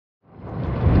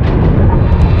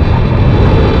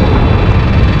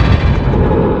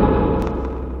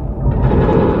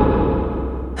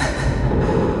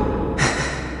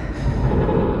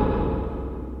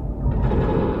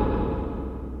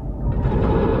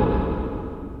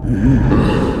Oh,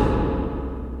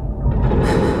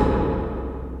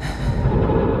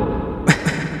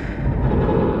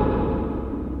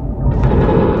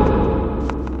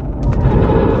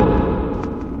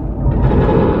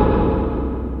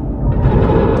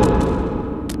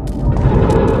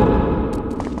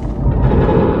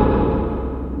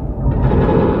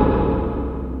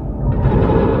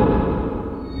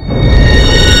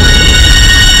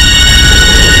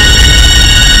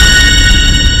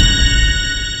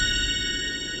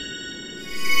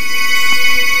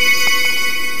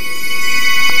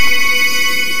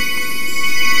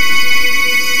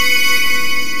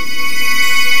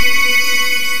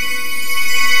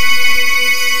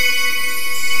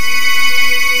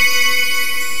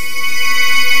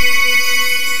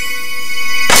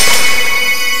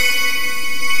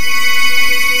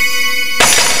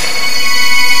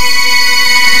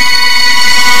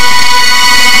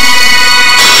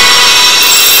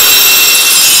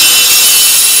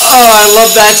 I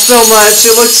love that so much.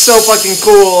 It looks so fucking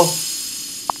cool.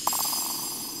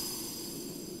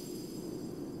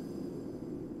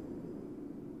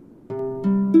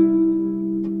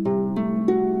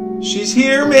 She's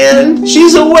here, man.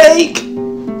 She's awake.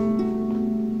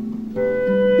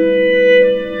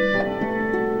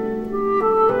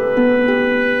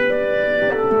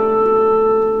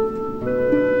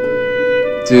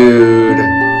 Dude.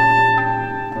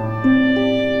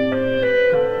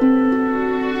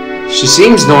 She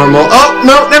seems normal. Oh,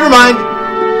 no, never mind.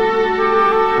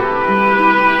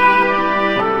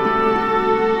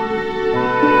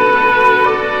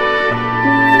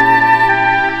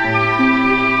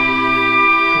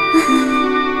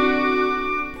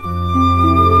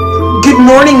 Good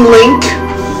morning, Link.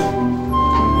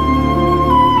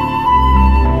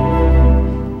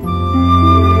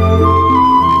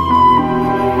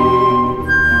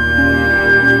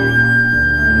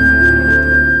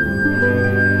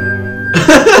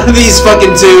 These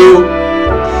fucking two.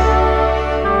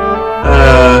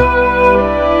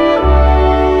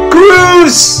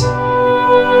 Groose!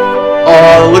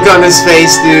 Oh, look on his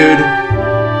face, dude.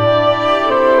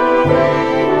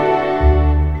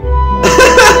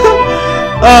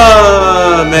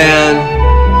 Oh, man.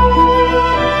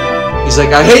 He's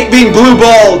like, I hate being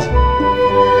blue-balled.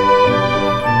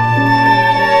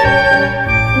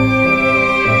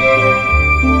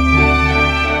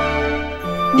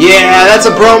 Yeah, that's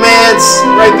a bromance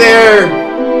right there.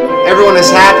 Everyone is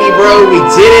happy, bro. We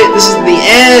did it. This is the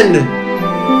end.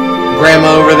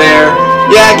 Grandma over there.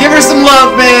 Yeah, give her some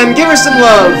love, man. Give her some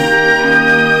love.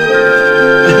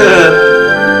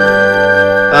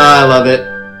 I love it.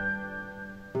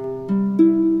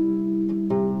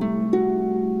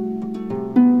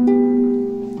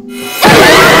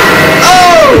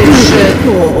 Oh,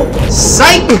 shit.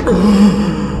 Psych!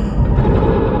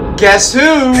 Guess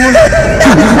who?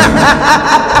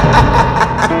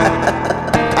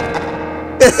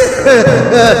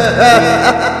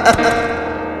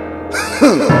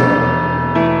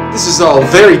 This is all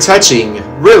very touching,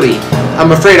 really.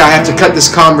 I'm afraid I have to cut this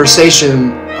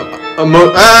conversation. But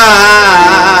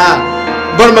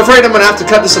I'm afraid I'm gonna have to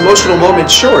cut this emotional moment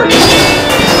short.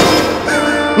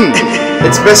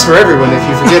 It's best for everyone if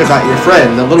you forget about your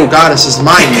friend. The little goddess is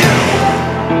mine now.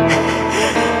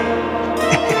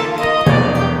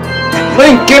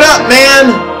 Link, get up,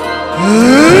 man!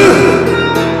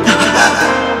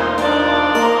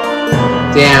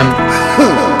 Damn.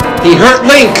 He hurt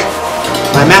Link!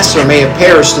 My master may have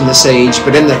perished in this age,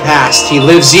 but in the past, he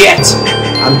lives yet!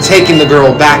 I'm taking the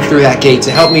girl back through that gate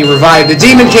to help me revive the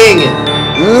Demon King!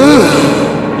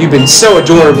 You've been so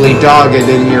adorably dogged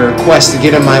in your quest to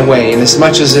get in my way, and as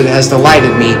much as it has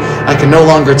delighted me, I can no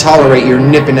longer tolerate your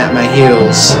nipping at my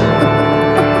heels.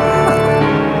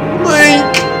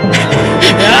 Link!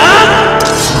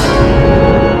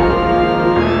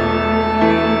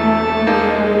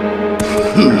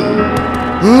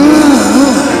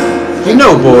 You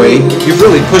know, boy, you've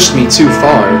really pushed me too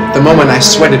far. The moment I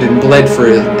sweated and bled for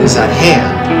it is at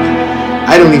hand.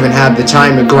 I don't even have the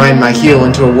time to grind my heel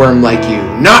into a worm like you.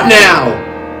 Not now!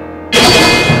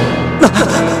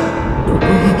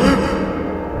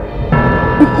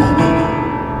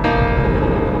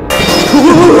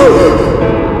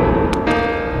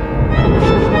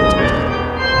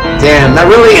 Damn, that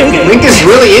really... Link is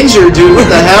really injured, dude. What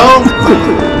the hell?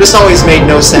 This always made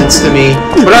no sense to me.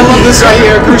 But I love this right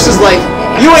here. Groose is like,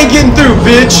 you ain't getting through,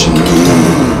 bitch!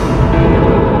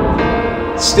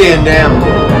 Stand down.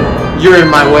 You're in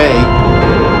my way.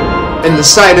 And the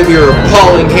sight of your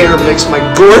appalling hair makes my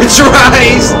gorge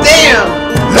rise. Damn!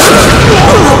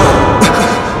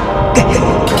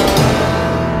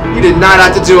 You did not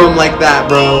have to do him like that,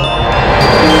 bro.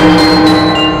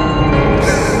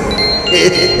 You've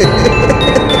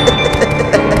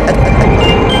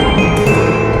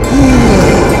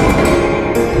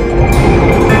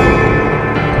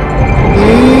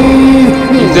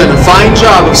done a fine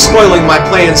job of spoiling my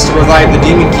plans to revive the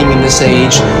Demon King in this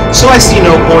age, so I see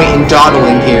no point in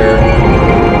dawdling here.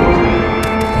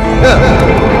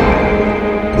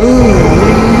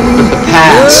 But the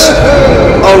past,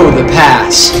 oh the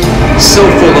past, so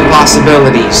full of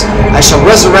possibilities. I shall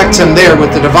resurrect him there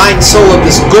with the divine soul of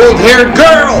this gold-haired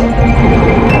girl!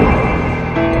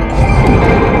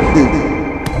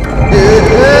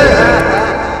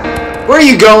 Where are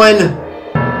you going?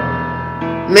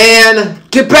 Man,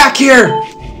 get back here!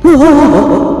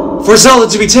 For Zelda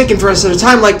to be taken for us at a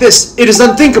time like this, it is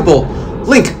unthinkable.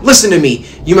 Link, listen to me.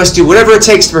 You must do whatever it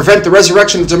takes to prevent the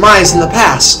resurrection of demise in the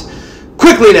past.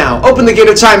 Quickly now, open the gate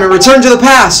of time and return to the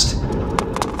past.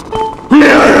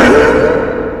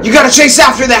 You gotta chase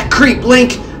after that creep,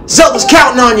 Link. Zelda's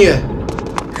counting on you.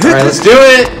 Alright, let's do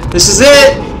it. This is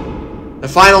it. The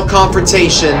final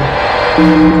confrontation.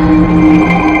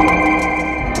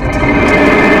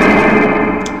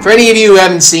 For any of you who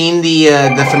haven't seen the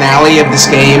finale of this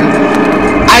game,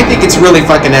 I think it's really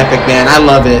fucking epic, man. I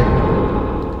love it.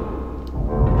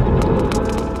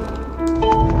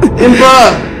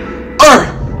 Imba!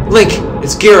 Link,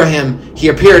 it's Girahim. He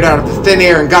appeared out of the thin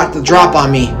air and got the drop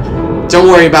on me. Don't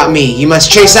worry about me. You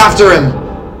must chase after him.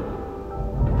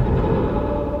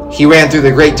 He ran through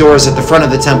the great doors at the front of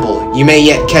the temple. You may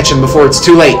yet catch him before it's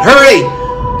too late. Hurry!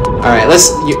 Alright,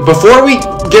 before we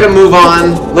get a move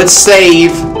on, let's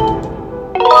save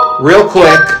real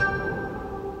quick.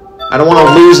 I don't want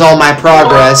to lose all my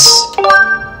progress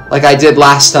like I did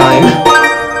last time.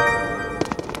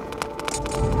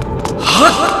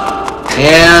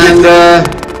 And,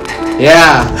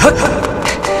 yeah.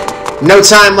 No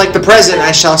time like the present,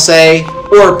 I shall say.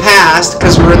 Or past,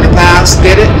 because we're in the past.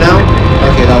 Did it? No?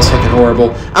 Okay, that was fucking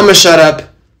horrible. I'm gonna shut up.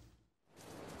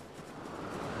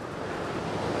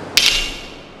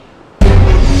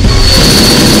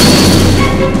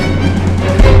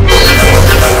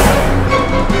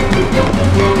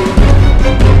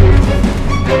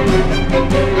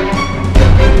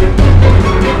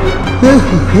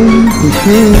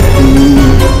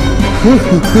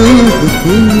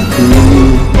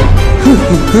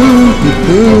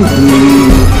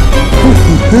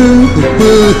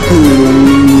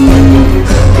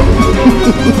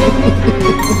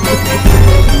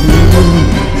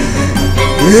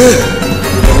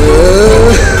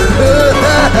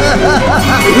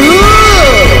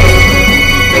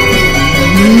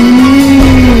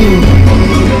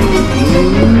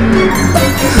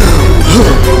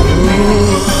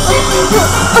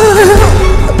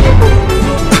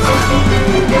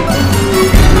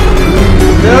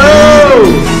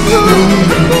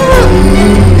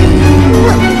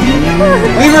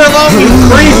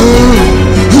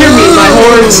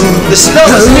 The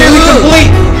spell is nearly complete!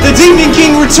 The Demon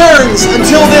King returns!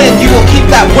 Until then, you will keep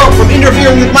that whelp from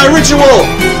interfering with my ritual!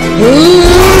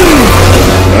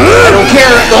 I don't care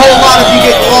if the whole lot of you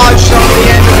get lodged on the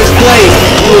end of this blade.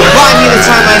 You will find me the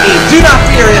time I need. Do not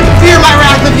fear him! Fear my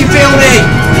wrath if you fail me!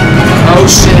 Oh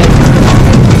shit.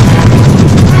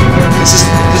 This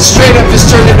straight up just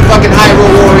turned into fucking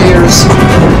Hyrule Warriors.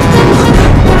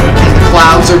 And the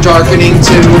clouds are darkening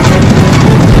too.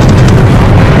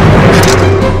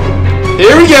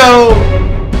 Here we go!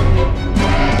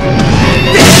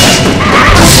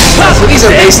 So these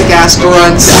are basic ass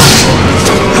grunts.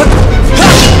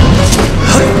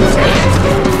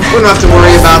 We don't have to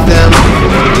worry about them.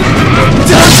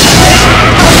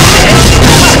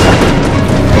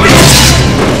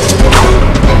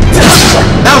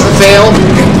 That was a fail.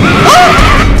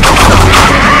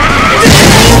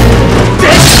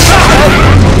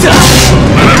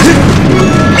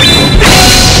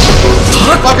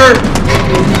 Fucker!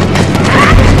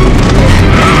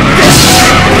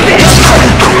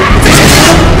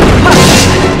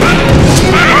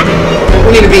 We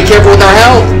need to be careful with our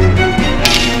health.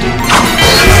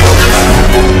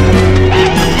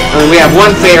 I mean, we have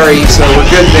one fairy, so we're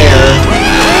good there.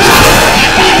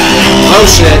 Oh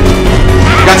shit.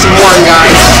 Got some horn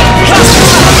guys.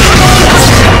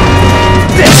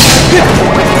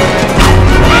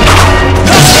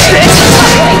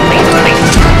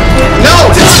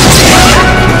 No!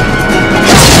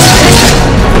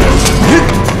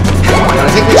 I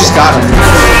think we just got him.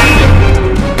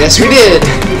 Yes, we did.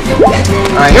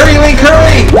 Alright, hurry, Link,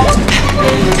 hurry!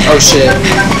 Oh shit.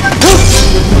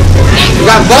 We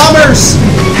got bombers!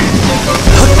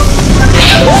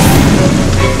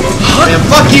 Man,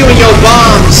 fuck you and your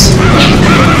bombs!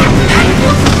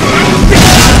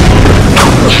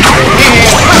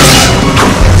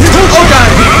 Oh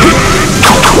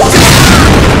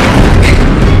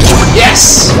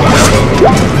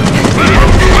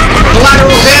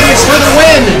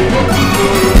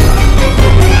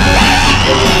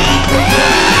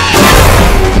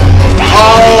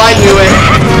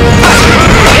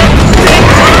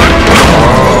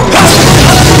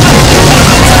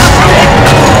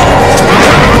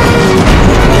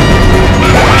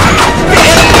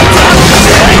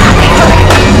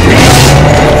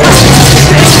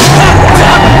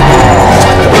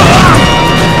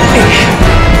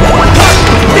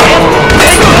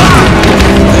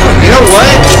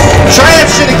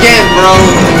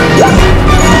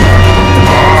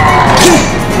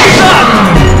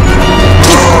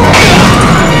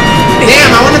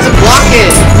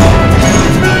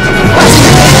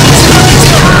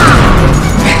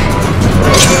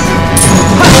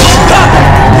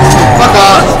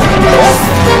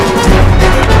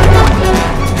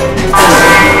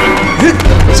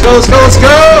let's go, let's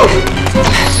go!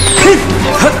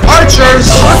 Archers!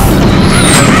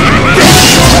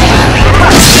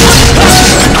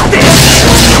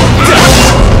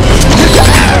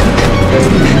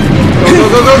 Go, go,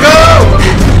 go, go, go!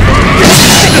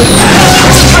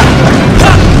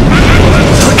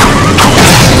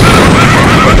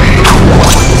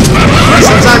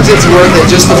 Sometimes it's worth it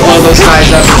just to blow those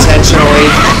guys up intentionally.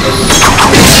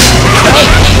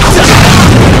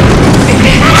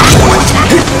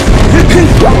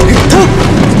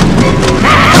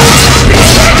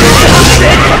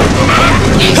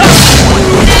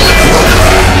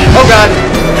 Oh god.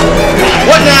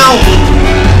 What now?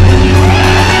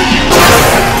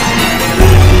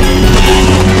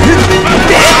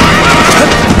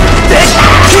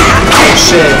 Oh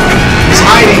shit. He's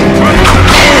hiding.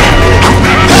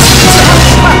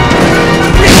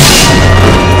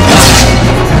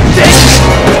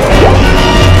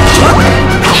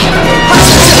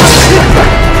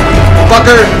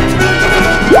 Fucker!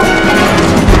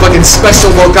 Fucking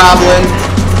special goblin.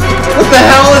 What the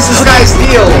hell is this guy's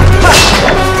deal?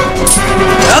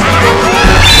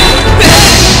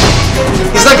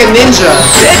 He's like a ninja.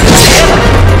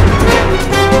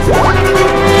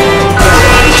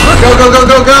 Go, go, go,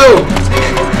 go, go!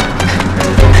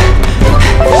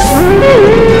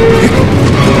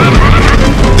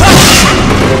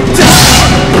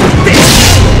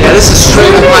 Yeah, this is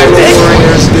straight up Hyrule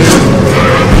Warriors, dude.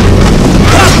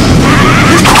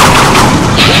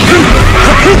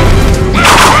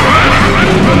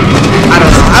 I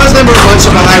don't know. I was never much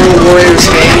of a Hyrule Warriors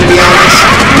fan, to be honest.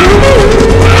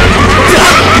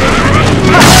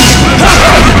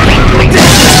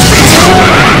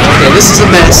 Okay, this is a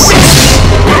mess.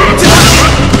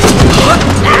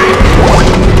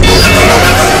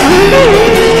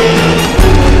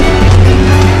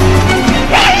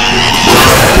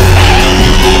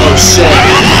 Oh shit.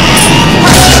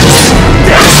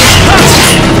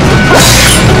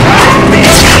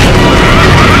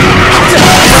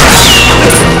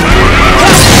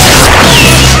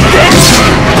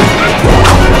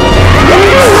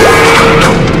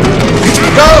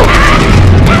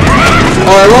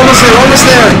 Alright, we're almost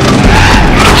there.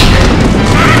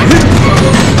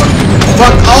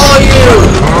 Fuck all of you!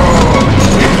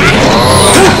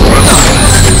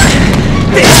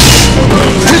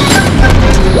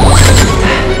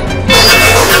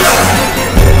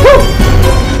 Woo!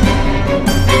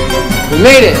 We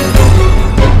made it!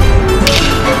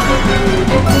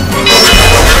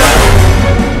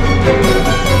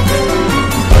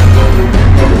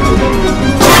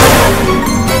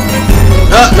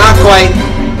 Not quite.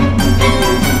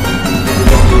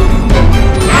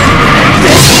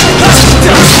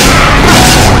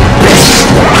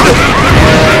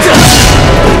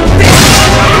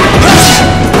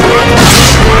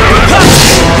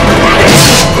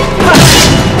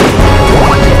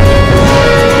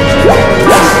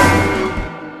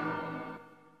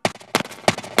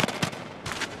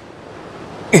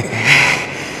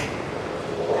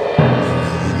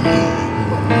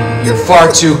 You're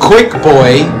far too quick,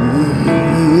 boy.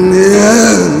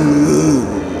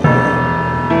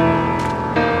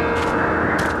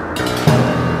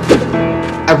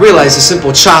 I realize a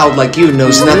simple child like you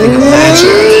knows nothing of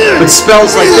magic, but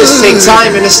spells like this take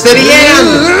time and a steady hand.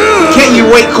 Can't you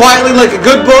wait quietly like a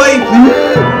good boy?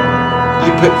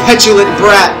 You petulant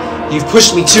brat, you've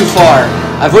pushed me too far.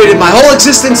 I've waited my whole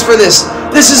existence for this.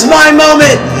 This is my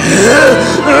moment!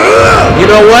 You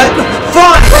know what?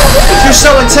 Fine! If you're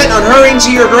so intent on hurrying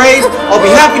to your grave, I'll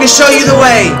be happy to show you the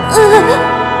way!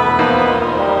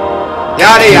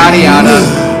 Yada yada yada.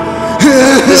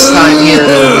 This time here,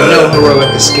 there will be no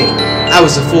heroic escape. I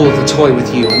was a fool to toy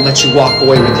with you and let you walk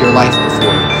away with your life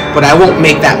before, but I won't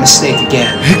make that mistake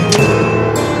again.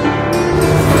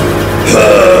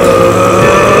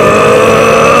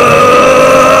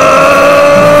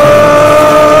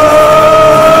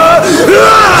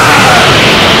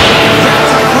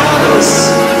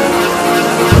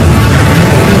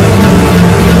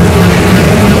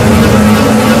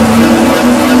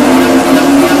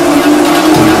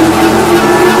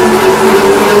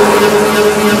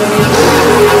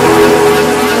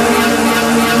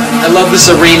 I love this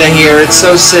arena here, it's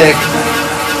so sick.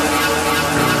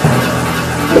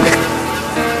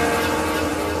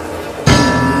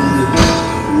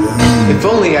 If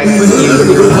only I put you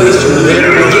in the place you were there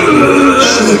to begin you.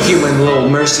 Show human little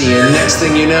mercy, and next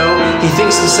thing you know, he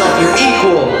thinks himself your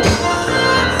equal.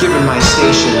 Given my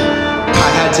station, I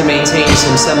had to maintain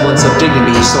some semblance of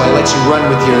dignity, so I let you run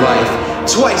with your life.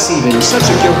 Twice even, such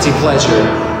a guilty pleasure.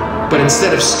 But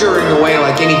instead of scurrying away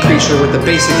like any creature with the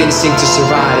basic instinct to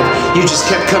survive, you just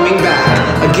kept coming back,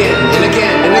 again and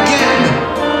again and again.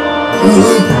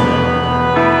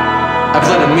 I've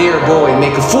let a mere boy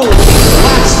make a fool of me for the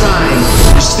last time.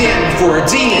 You stand before a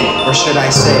demon, or should I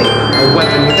say, a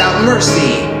weapon without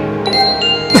mercy.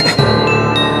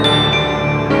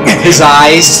 His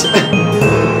eyes.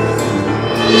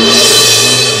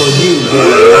 For you, boy,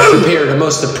 I've prepared a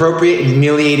most appropriate and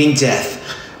humiliating death.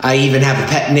 I even have a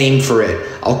pet name for it.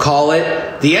 I'll call it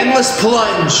the Endless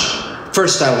Plunge.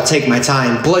 First, I will take my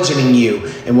time bludgeoning you,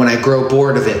 and when I grow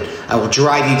bored of it, I will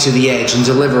drive you to the edge and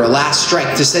deliver a last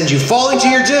strike to send you falling to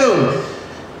your doom.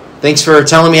 Thanks for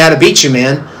telling me how to beat you,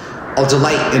 man. I'll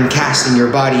delight in casting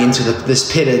your body into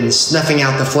this pit and snuffing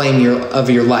out the flame of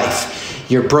your life.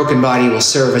 Your broken body will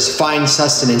serve as fine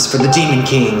sustenance for the Demon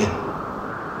King.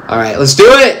 Alright, let's do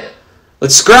it!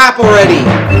 Let's scrap already!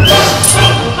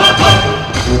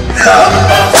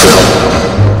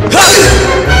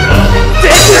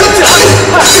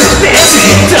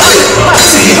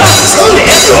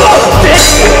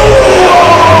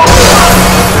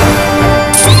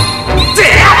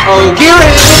 Oh,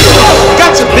 Garrett!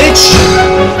 Gotcha, bitch!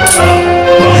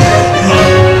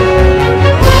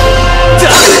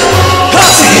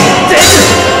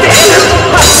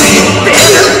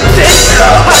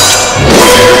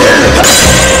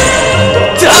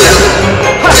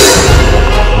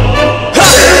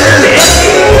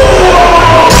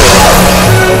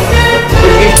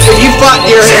 If you fought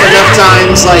near him enough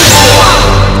times, like,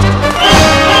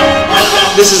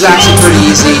 this is actually pretty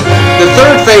easy. The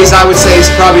third phase, I would say, is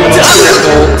probably the most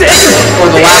difficult, or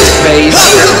the last phase.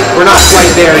 We're not quite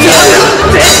there yet.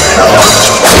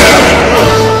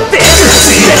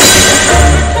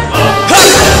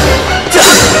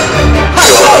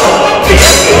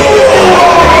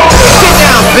 Get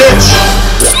down, bitch!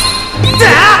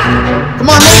 Come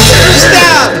on,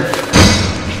 stab!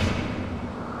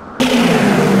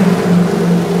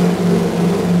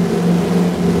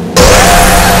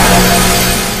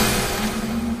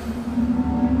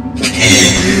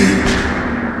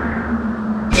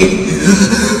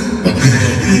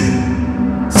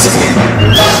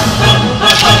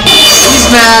 He's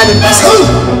mad.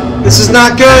 This is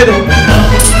not good.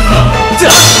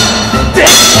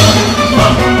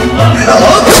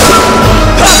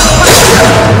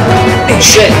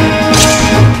 Shit. I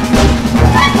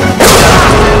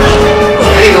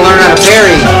need to learn how to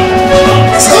parry.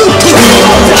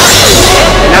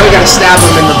 And now we gotta stab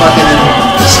him in the fucking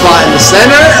spot in the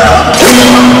center.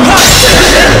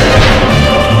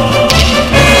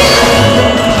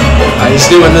 He's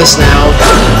doing this now.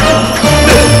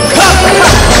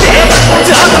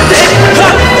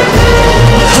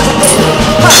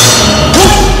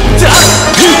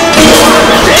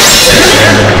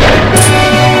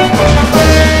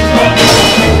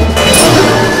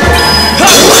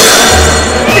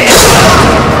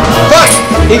 Fuck!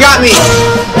 He got me!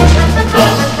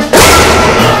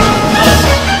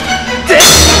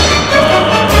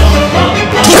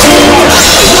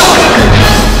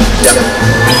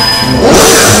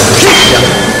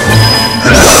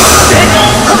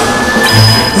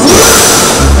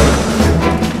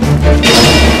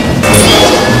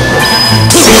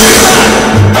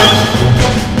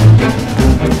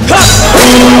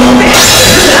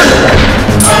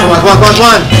 Come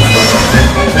on.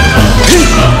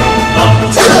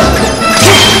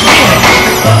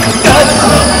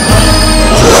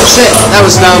 Oh shit, that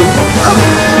was dumb.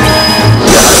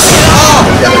 Oh,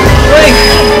 Link!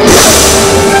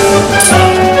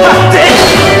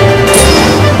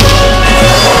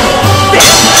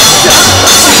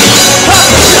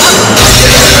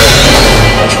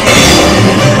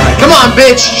 Right, come on,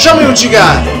 bitch! Show me what you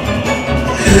got!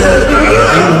 You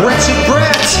wretched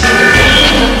brat!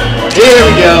 Here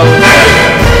we go.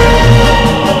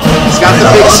 He's got the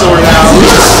big sword out.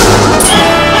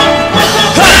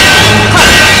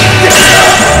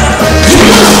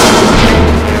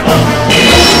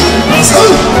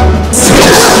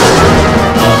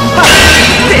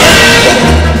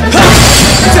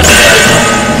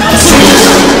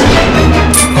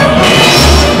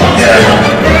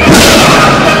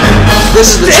 This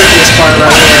is the trickiest part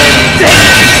right here.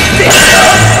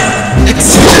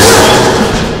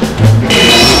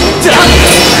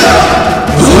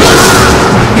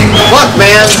 Fuck,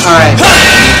 man. Alright.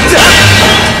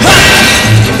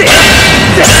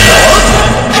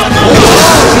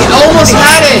 He almost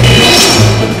had it.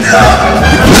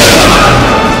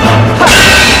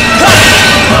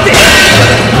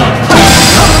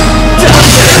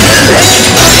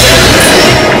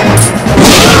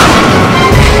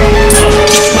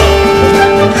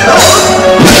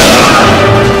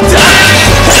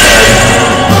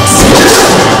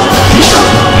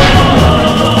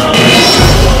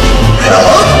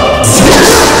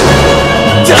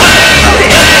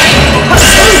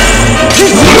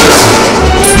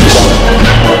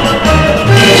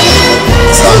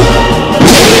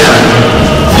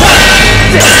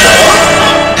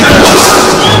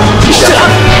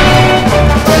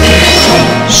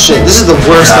 This is the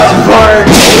worst fucking part.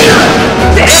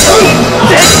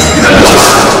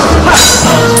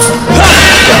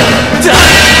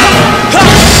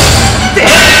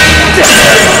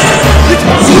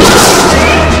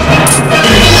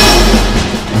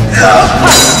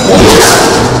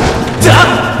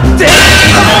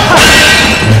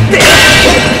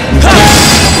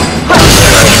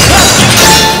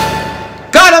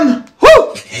 Got him!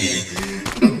 Woo!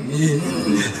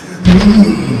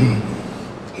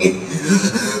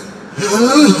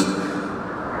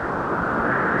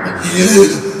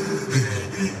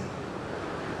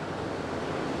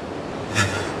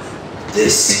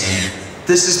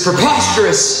 This is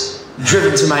preposterous!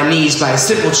 Driven to my knees by a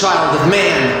simple child of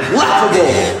man. Laughable!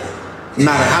 No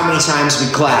matter how many times we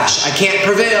clash, I can't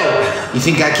prevail. You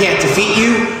think I can't defeat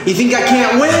you? You think I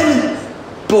can't win?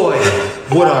 Boy,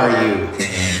 what are you?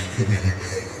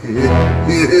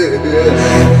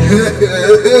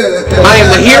 I am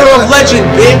the hero of legend,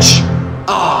 bitch!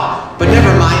 Ah, but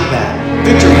never mind that.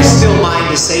 Victory is still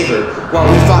mine to savor. While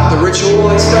we fought, the ritual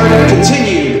I started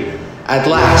continued. At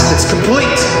last, it's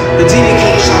complete. The demon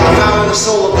king shall devour the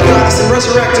soul of the goddess and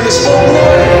resurrect in his full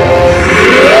glory.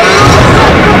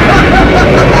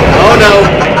 Oh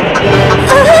no.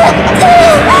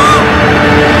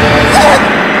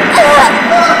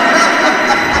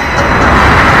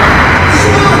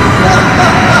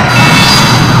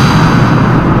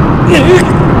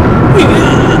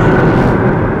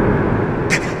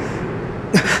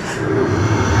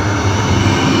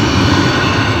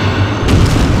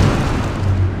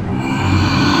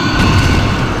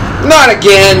 Not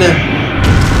again!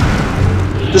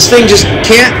 This thing just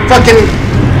can't fucking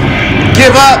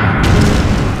give up!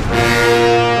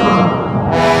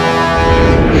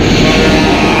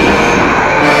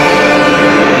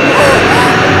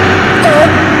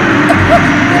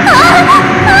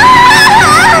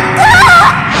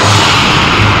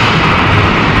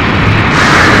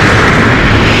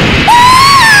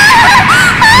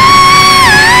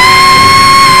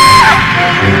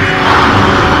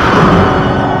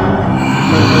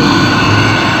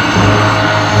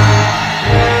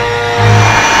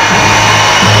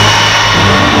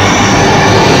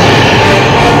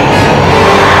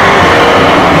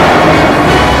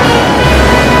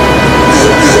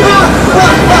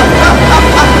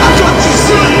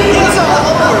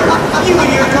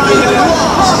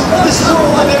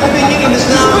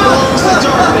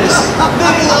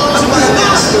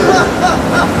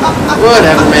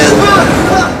 Whatever, man.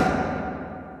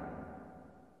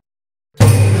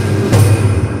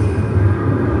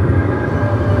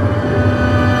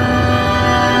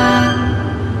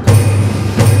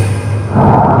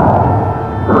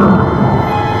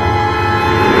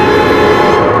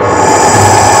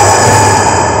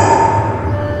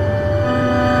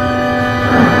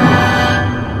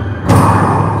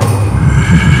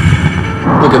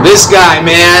 Look at this guy,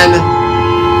 man.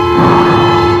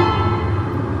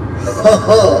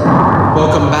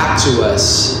 Welcome back to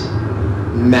us,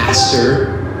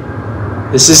 Master.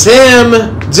 This is him,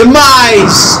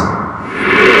 Demise.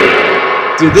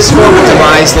 Dude, this form of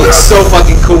Demise looks so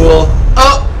fucking cool.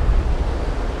 Oh,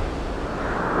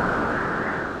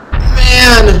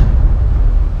 man.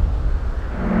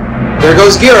 There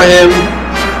goes Girahim.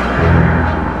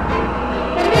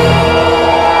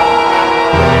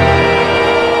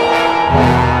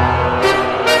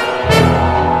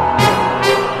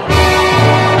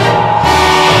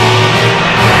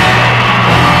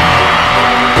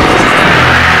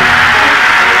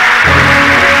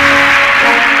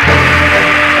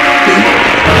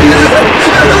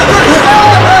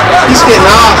 He's getting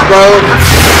off, bro.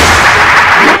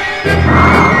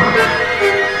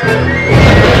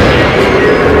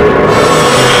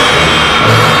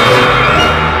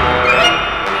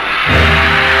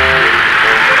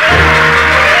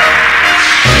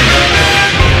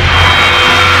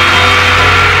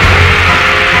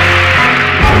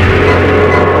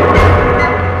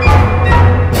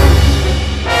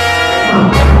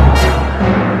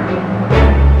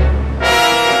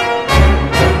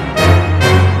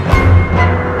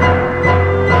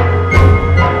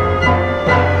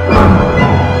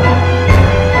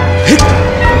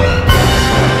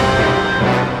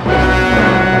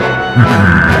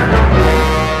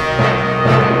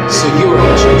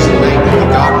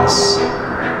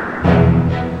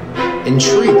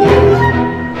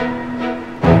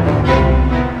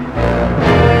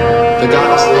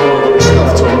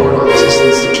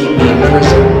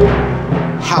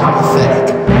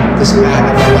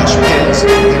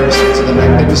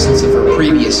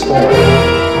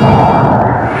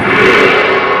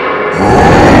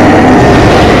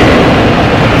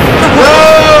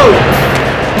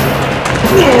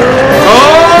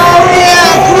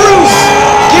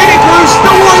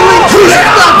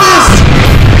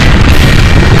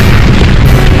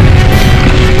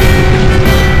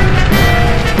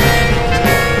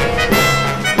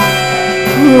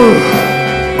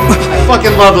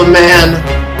 love him, man.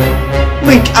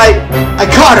 Link, I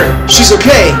caught her. She's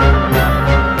okay.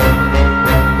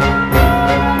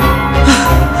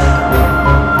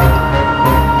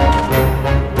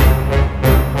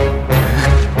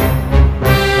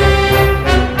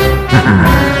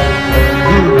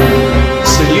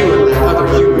 So you and that other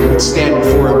human would stand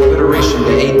before obliteration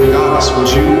to aid the goddess, would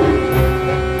you?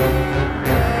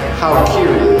 How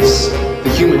curious. The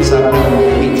humans I've known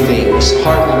were weak things,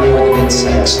 hardly more than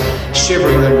insects,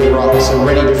 shivering under rocks and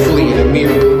ready to flee at a mere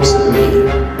glimpse of me.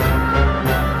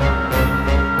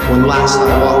 When last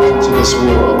I walked into this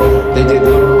world, they did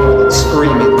little more than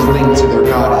scream and cling to their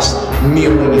goddess,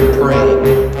 mewing and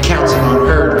praying, counting on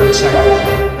her to protect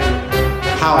them.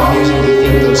 How amusing to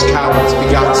think those cowards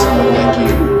begot someone like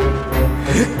you.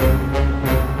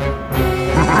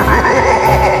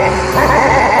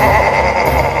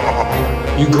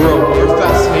 You grow more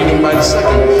fascinating by the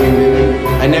second, human.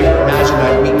 I never imagined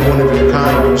I'd meet one of your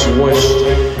kind who's wished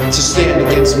to stand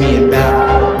against me in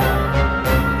battle.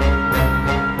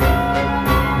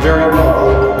 Very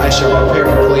well, I shall prepare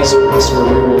a place for us where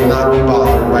we will not be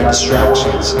bothered by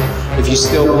distractions. If you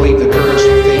still believe the courage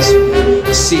to face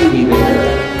me, seek me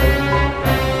there.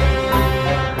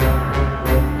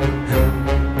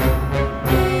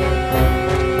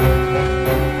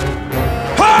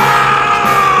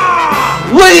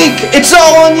 Link, it's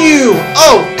all on you!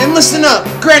 Oh, and listen up,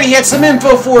 Granny had some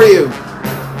info for you.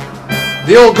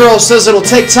 The old girl says it'll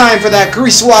take time for that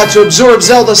greasewad to absorb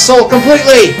Zelda's soul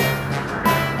completely.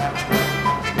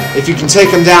 If you can take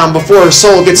him down before her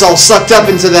soul gets all sucked up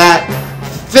into that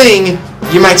thing,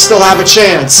 you might still have a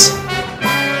chance.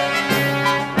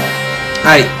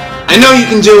 I know you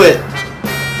can do it.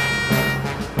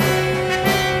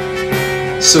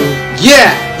 So,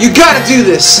 yeah, you gotta do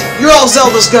this. You're all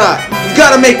Zelda's got. You've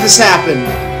gotta make this happen.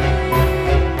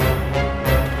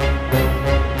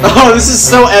 Oh, this is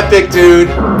so epic, dude.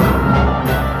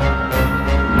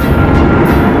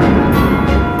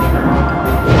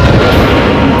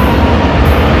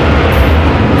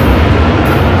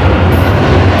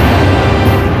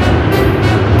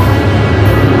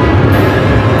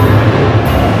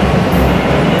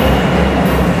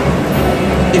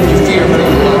 If you fear for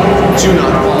your life, do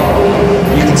not follow.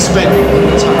 You can spend your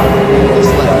little time with this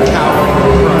left cowering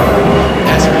or crying,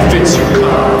 as befits your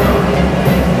kind.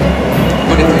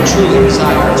 But if you truly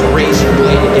desire to raise your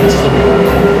blade against the world,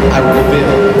 I will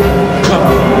build. Come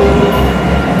with me.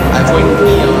 I've waited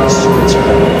eons to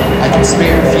return. I can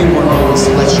spare a few more moments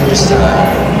to let you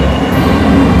decide.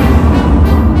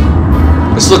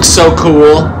 This looks so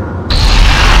cool.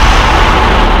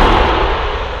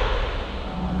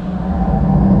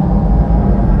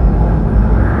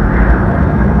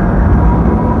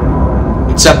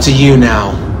 It's up to you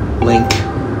now, Link.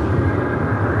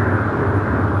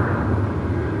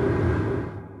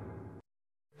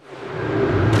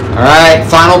 Alright,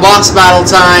 final boss battle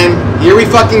time. Here we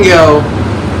fucking go.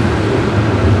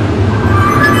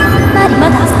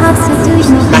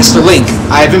 Master Link,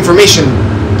 I have information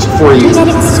for you.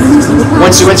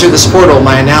 Once you enter this portal,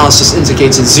 my analysis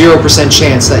indicates a 0%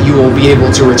 chance that you will be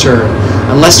able to return,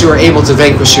 unless you are able to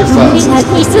vanquish your foe.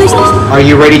 Are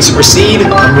you ready to proceed?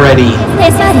 I'm ready.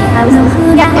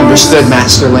 Understood,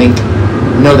 Master Link.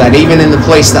 Know that even in the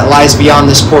place that lies beyond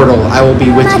this portal, I will be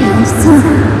with you.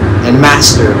 And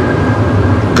Master,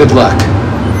 good luck.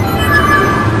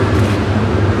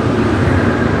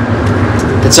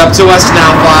 It's up to us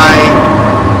now, Vi.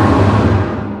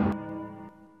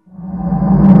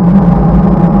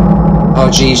 Oh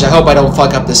geez, I hope I don't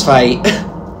fuck up this fight.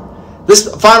 This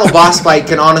final boss fight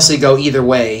can honestly go either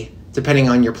way, depending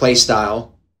on your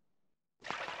playstyle.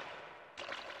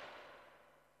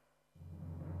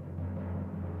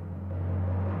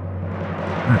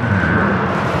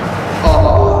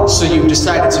 Oh, so you've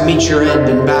decided to meet your end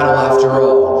in battle after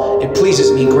all. It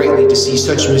pleases me greatly to see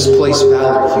such misplaced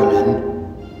valor, human.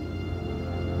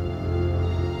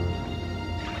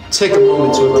 Take a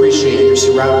moment to appreciate your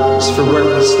surroundings, for where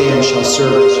we stand shall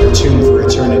serve as your tomb for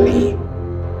eternity.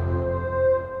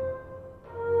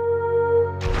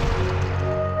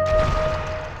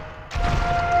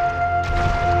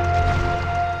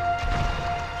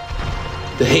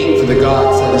 The hate for the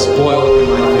gods that is boiling in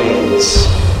my veins.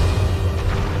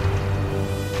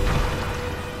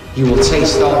 You will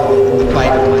taste all of it in the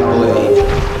bite of my blade.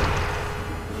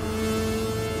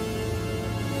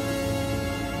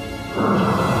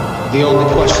 The only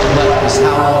question left is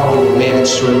how long you will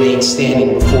manage to remain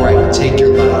standing before I can take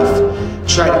your life.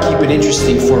 Try to keep it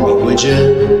interesting for me, would you?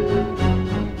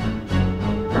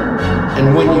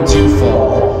 And when you do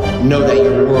fall, know that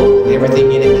your world and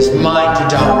everything in it is mine to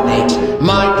dominate,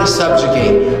 mine to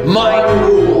subjugate, mine to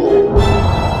rule.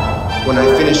 When I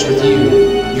finish with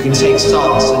you, you can take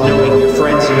solace in knowing your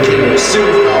friends and kin will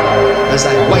soon fall as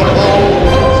that white wall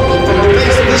pulls me from the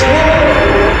face of this world.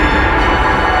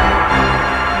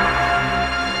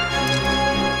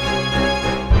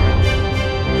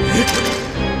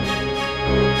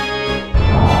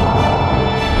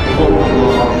 It won't be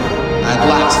long. At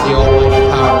last, the almighty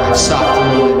power I've sought from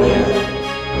millennia.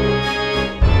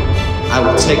 I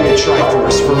will take the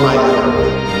Triforce for my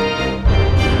own.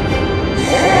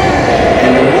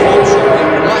 And the world shall be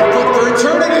under my foot for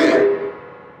eternity!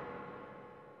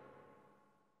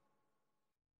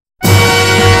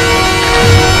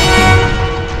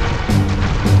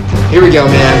 Here we go,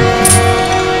 man.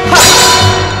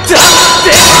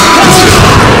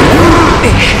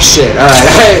 Shit,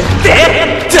 alright.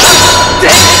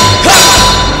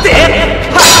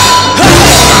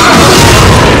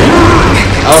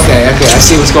 Okay, I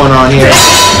see what's going on here.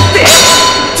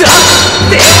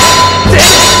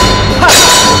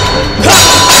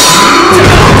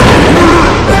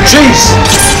 Jeez!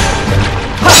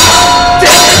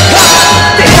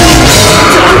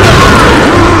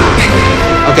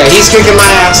 Okay, he's kicking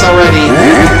my ass already.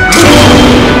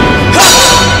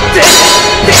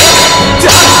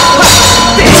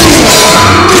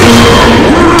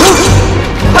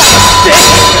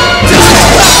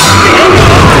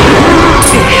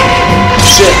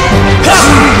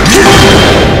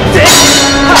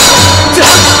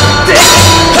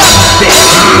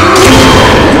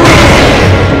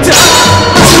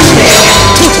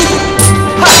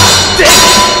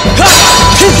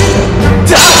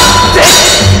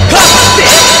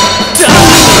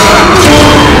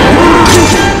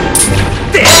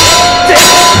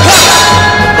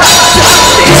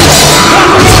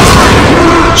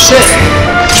 Shit.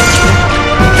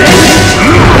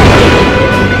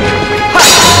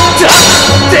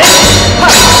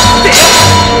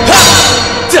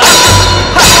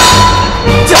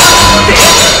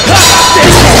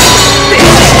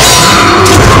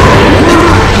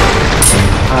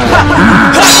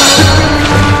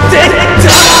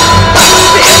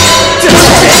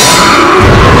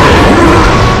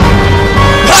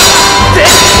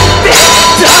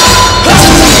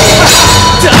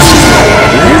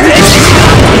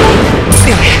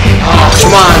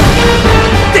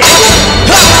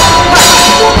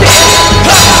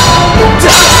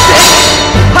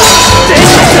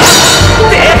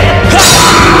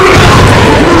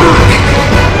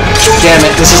 Damn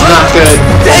it, this is not good.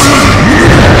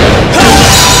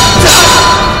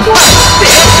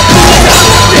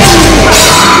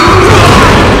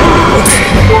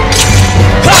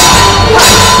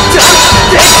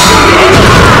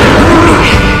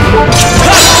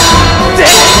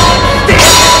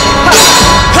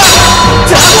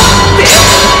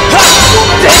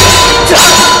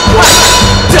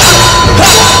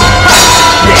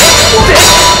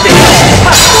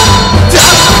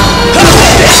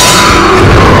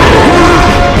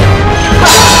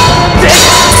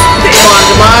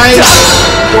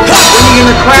 Bringing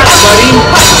the crap, buddy.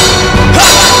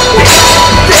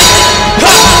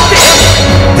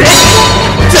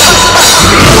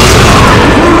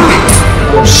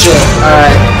 Shit,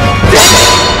 alright.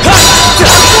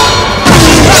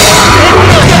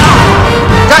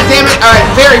 God damn it. Alright,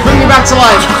 Fairy, bring me back to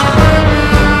life.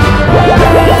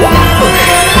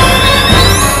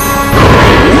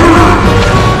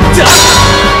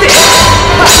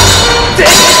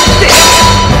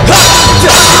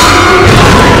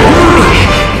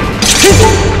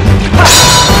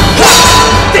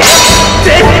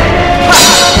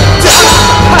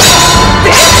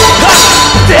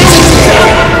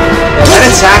 That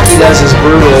attack he does is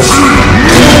brutal.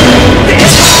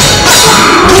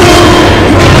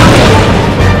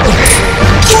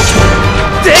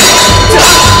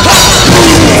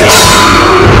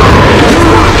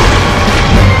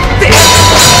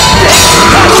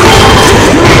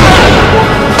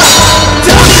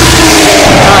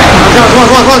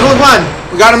 Come on.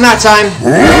 We got him that time.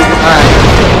 Alright.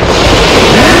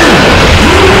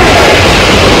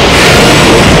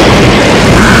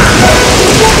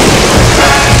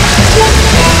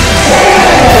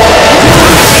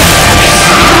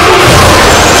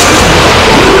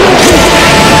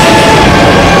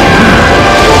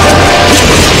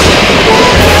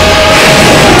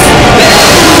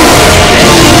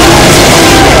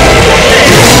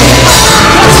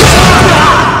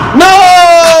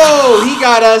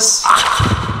 Us.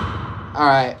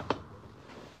 Alright.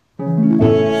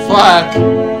 Fuck.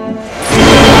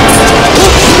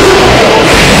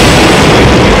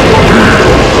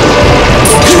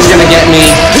 He's gonna get me.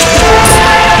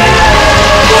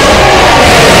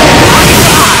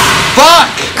 Fuck!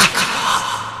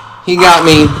 He got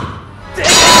me.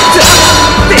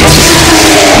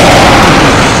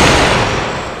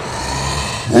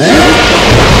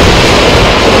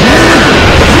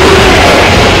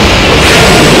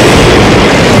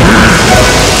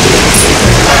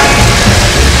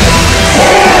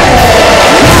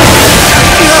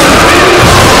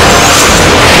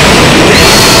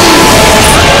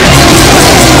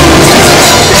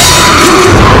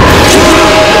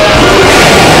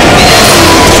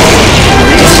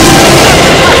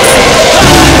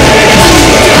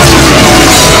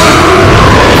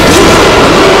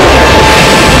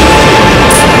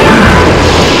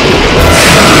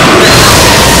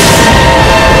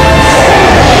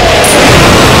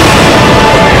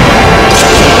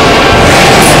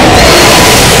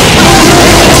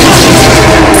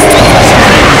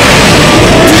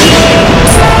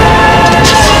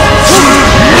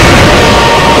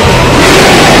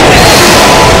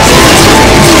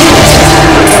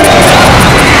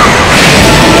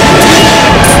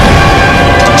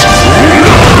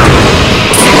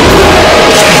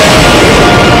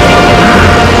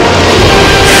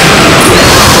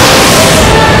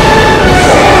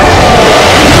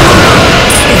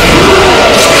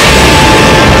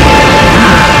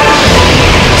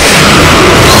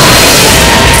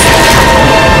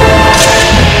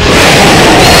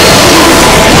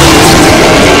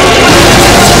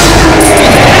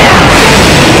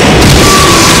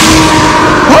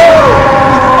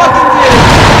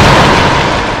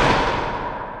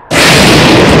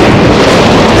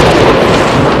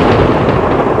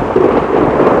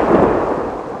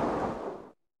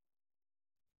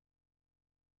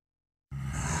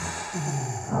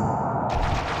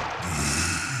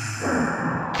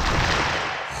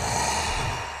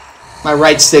 My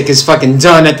right stick is fucking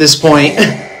done at this point.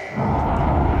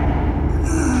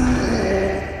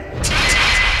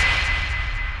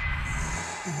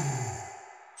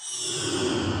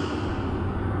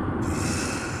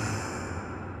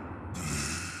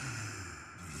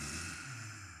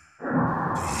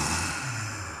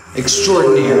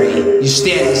 Extraordinary. You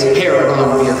stand as a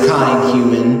paragon of your kind,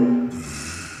 human.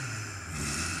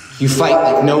 You fight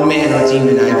like no man or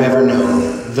demon I've ever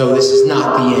known, though this is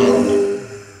not the end.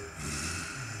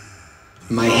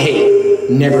 My hate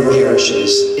never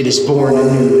perishes. It is born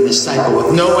anew in a cycle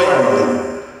with no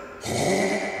end.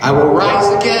 I will rise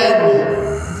again.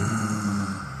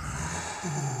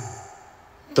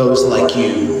 Those like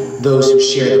you, those who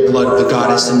share the blood of the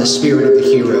goddess and the spirit of the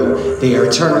hero, they are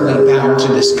eternally bound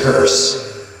to this curse.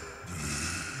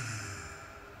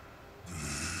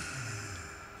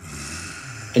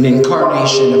 An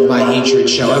incarnation of my hatred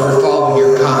shall ever follow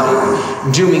your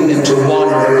kind, dooming them to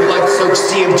wander in a blood-soaked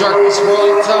sea of darkness for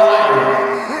all time.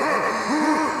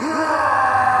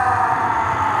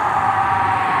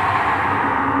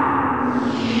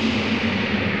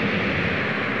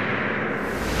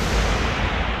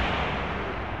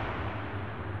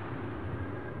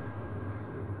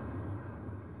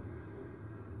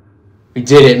 We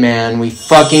did it, man. We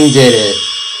fucking did it.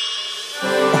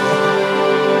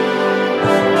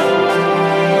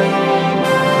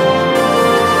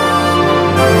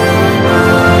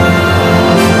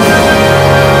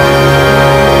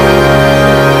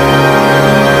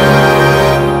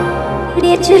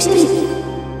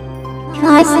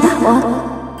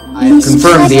 I have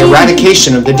confirmed the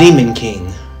eradication of the Demon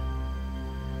King.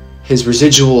 His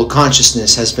residual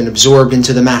consciousness has been absorbed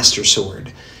into the Master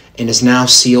Sword and is now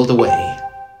sealed away.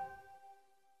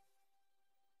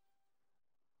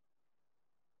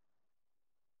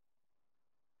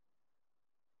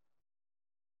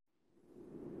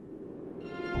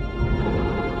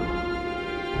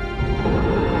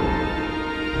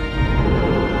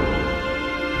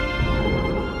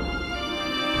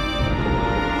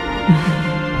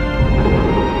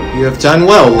 You have done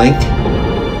well, Link.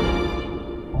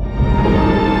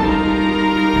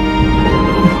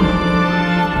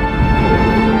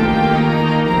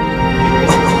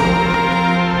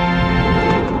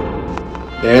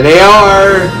 There they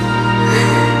are!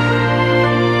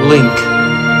 Link.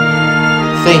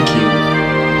 Thank you.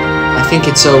 I think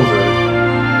it's over.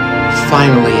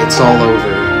 Finally, it's all over.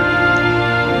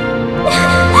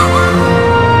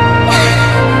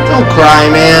 Don't cry,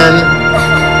 man.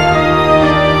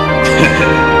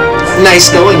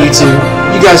 Nice knowing you two.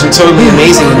 You guys are totally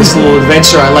amazing in this little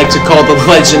adventure I like to call The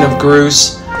Legend of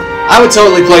Groose. I would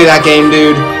totally play that game,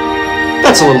 dude.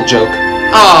 That's a little joke.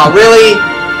 Aw, really?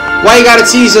 Why you gotta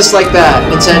tease us like that,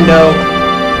 Nintendo?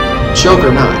 Joke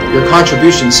or not, your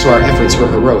contributions to our efforts were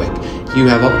heroic. You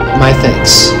have my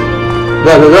thanks.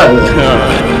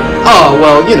 Oh,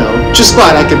 well, you know, just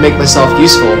glad I could make myself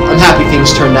useful. I'm happy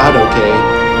things turned out okay.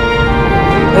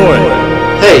 Oi.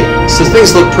 So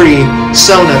things look pretty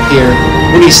sewn up here.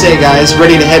 What do you say, guys?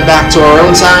 Ready to head back to our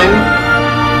own time?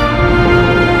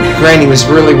 Granny was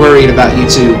really worried about you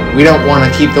two. We don't want to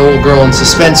keep the old girl in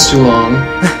suspense too long.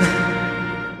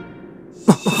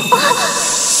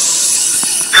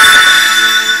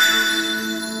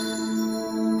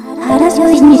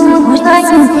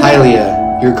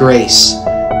 Hylia, your grace.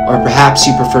 Or perhaps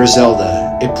you prefer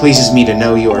Zelda. It pleases me to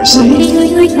know you are safe.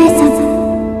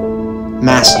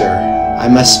 Master, I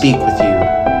must speak with you.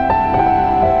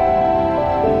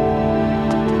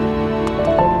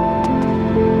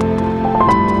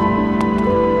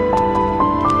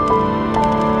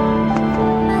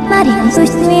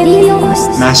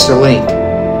 Master Link,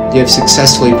 you have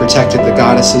successfully protected the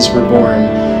Goddesses Reborn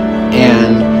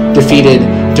and defeated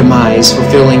Demise,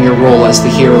 fulfilling your role as the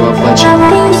hero of legend.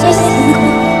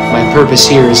 My purpose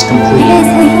here is complete.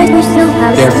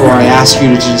 Therefore, I ask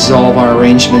you to dissolve our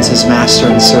arrangements as master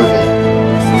and servant.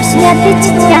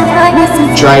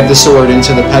 Drive the sword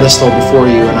into the pedestal before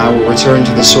you, and I will return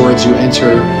to the swords you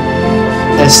enter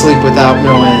and sleep without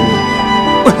no end.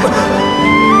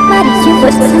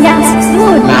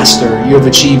 Master, you have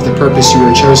achieved the purpose you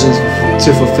were chosen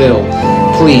to fulfill.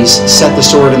 Please, set the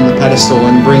sword in the pedestal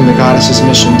and bring the goddess's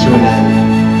mission to an end.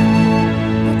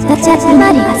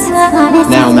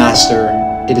 Now, Master,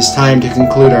 it is time to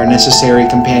conclude our necessary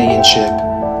companionship.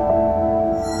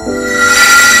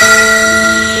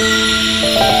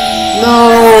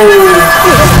 No!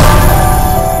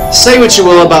 Say what you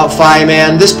will about Fi,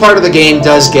 man. This part of the game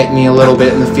does get me a little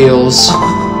bit in the feels.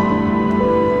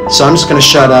 So I'm just gonna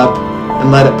shut up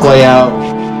and let it play out.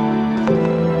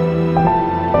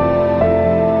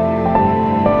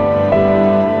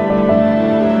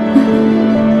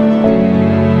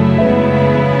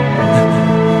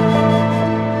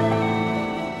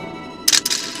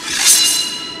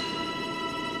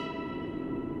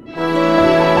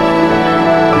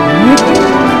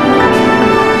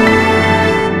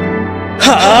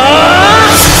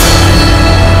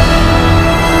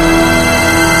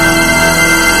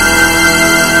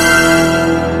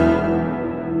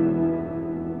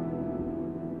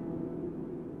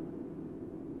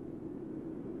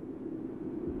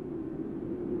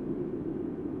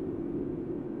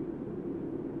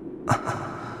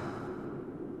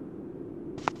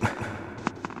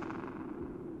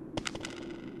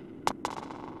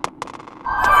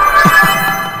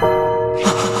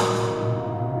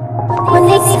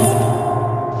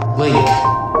 Link.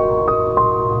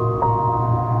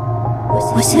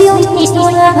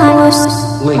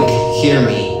 Link, hear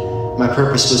me. My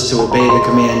purpose was to obey the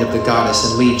command of the goddess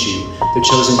and lead you, the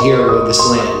chosen hero of this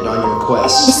land, on your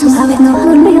quest.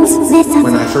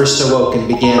 When I first awoke and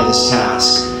began this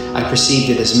task, I perceived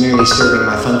it as merely serving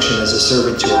my function as a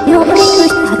servant to her goddess.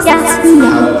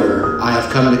 However, I have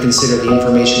come to consider the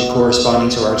information corresponding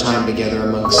to our time together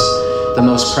amongst the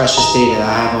most precious data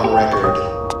I have on record.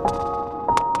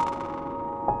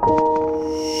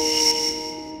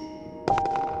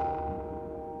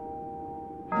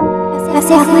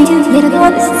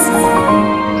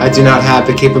 I do not have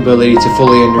the capability to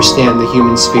fully understand the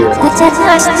human spirit.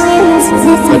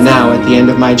 But now, at the end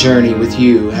of my journey with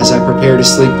you, as I prepare to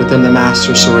sleep within the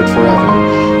Master Sword forever,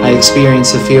 I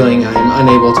experience a feeling I am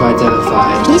unable to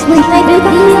identify.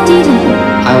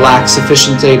 I lack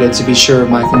sufficient data to be sure of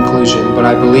my conclusion, but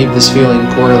I believe this feeling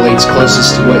correlates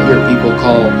closest to what your people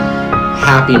call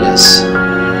happiness.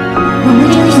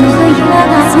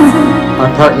 Our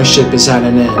partnership is at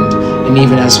an end, and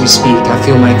even as we speak, I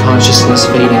feel my consciousness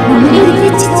fading.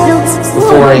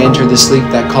 Before I enter the sleep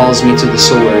that calls me to the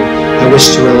sword, I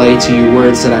wish to relay to you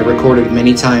words that I recorded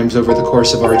many times over the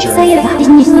course of our journey.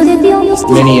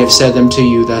 Many have said them to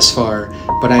you thus far,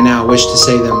 but I now wish to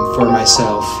say them for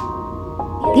myself.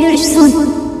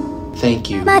 Thank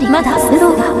you, Master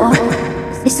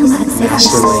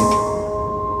Link.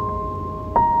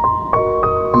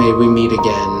 May we meet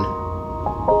again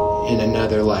in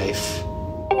another life.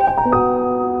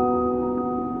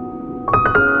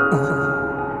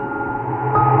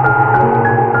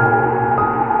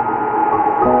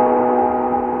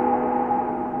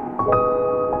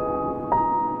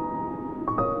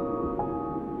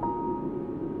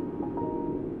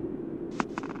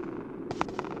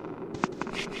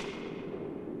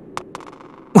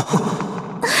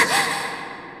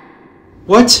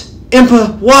 What?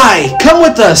 Impa, why? Come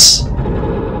with us!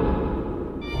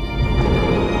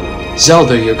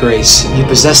 Zelda, your grace, you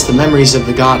possess the memories of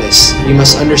the goddess. You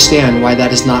must understand why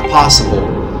that is not possible.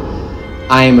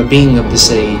 I am a being of the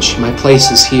sage. My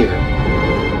place is here.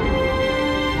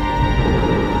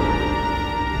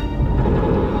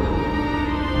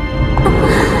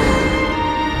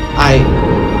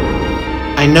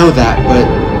 I know that, but...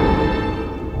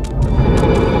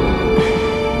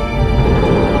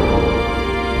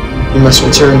 You must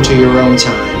return to your own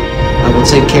time. I will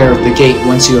take care of the gate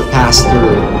once you have passed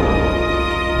through.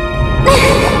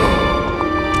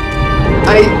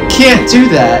 I can't do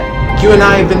that. You and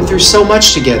I have been through so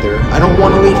much together. I don't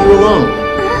want to leave you alone.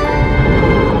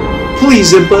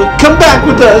 Please, Impa, come back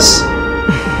with us!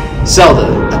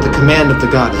 Zelda, at the command of the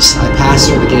goddess, I passed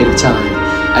through the Gate of Time.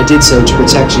 I did so to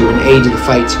protect you and aid in the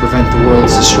fight to prevent the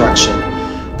world's destruction.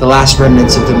 The last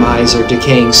remnants of demise are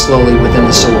decaying slowly within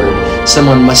the sword.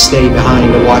 Someone must stay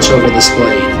behind to watch over this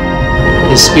blade.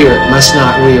 His spirit must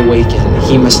not reawaken.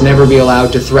 He must never be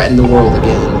allowed to threaten the world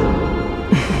again.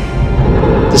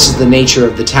 This is the nature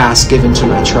of the task given to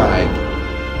my tribe.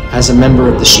 As a member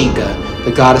of the Sheikah,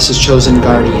 the goddess's chosen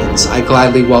guardians, I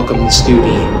gladly welcome this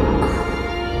duty.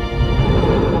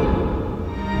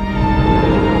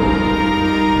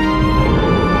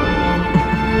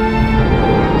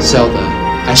 Zelda,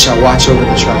 I shall watch over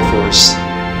the Triforce.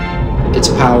 Its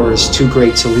power is too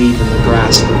great to leave in the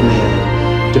grasp of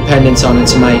man. Dependence on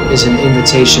its might is an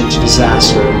invitation to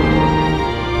disaster.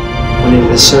 When it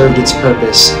has served its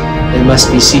purpose, it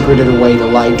must be secreted away to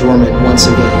lie dormant once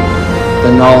again,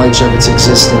 the knowledge of its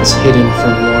existence hidden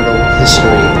from mortal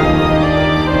history.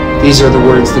 These are the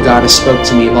words the goddess spoke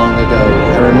to me long ago.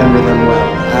 I remember them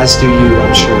well, as do you,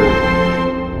 I'm sure.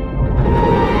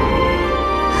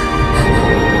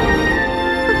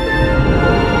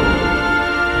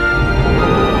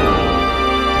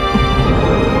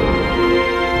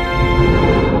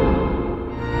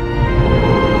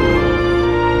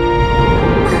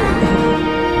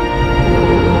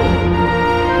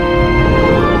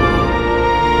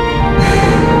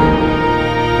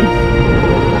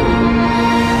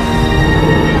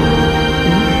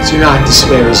 Do not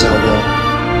despair, Zelda.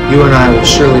 You and I will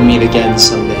surely meet again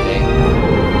someday.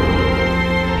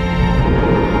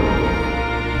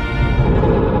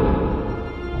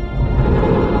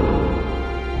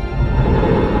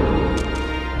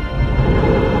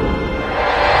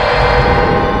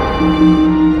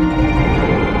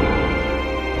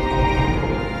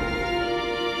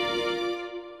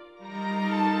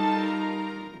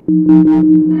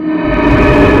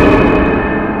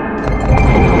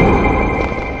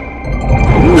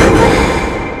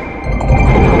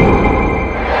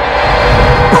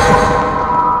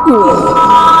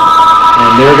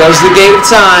 And there goes the Gate of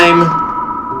Time.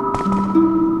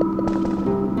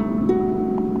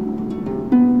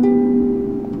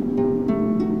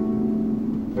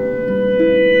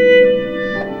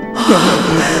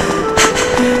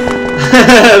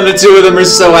 The two of them are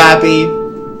so happy.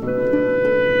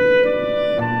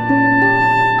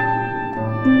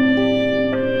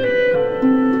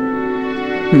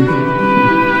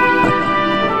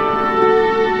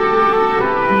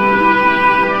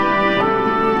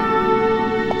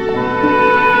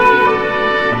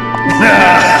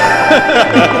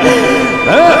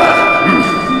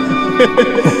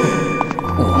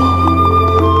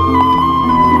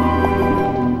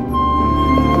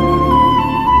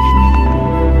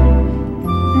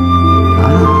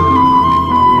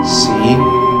 See?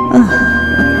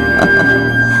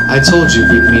 I told you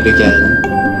we'd meet again.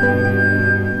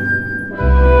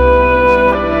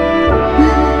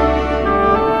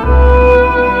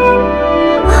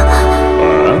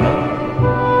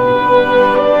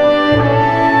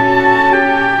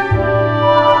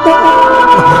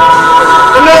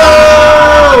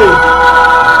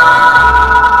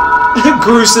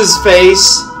 Bruce's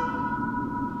face.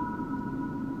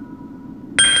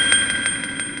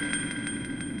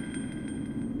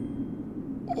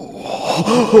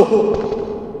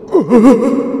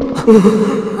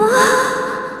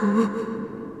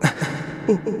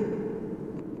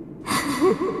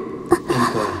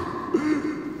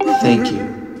 Impa, thank you.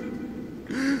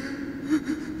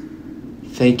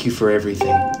 Thank you for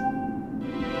everything.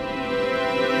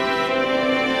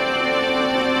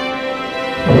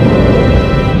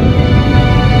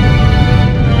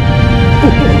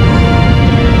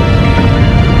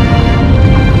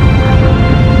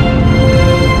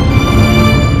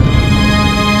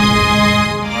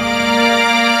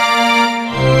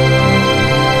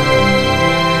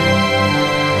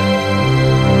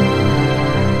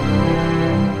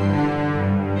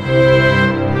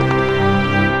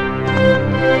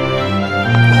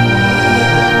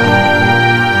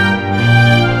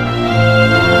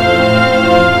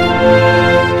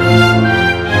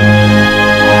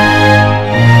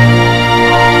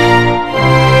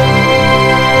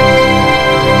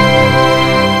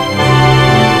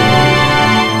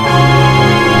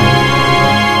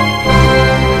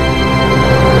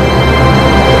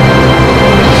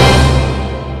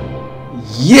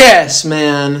 Yes,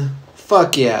 man.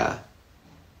 Fuck yeah.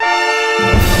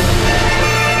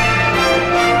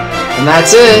 And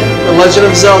that's it. The Legend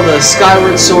of Zelda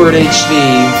Skyward Sword HD.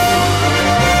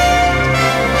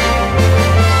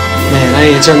 Man, I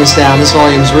need to turn this down. This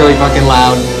volume's really fucking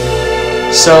loud.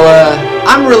 So,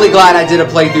 I'm really glad I did a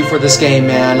playthrough for this game,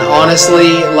 man.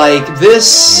 Honestly, like,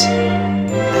 this...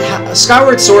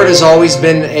 Skyward Sword has always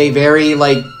been a very,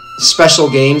 like, special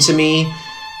game to me.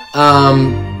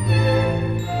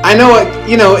 I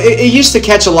know it used to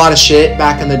catch a lot of shit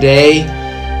back in the day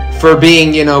for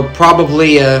being,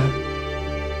 probably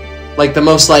like the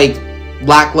most like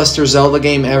lackluster Zelda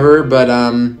game ever, but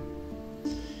I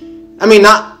mean,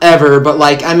 not ever, but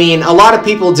like, I mean, a lot of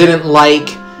people didn't like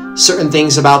certain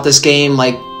things about this game,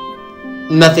 like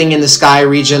nothing in the Sky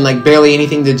region, like barely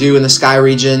anything to do in the Sky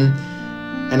region.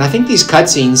 And I think these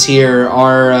cutscenes here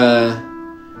are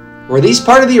were these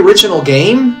part of the original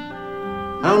game?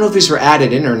 I don't know if these were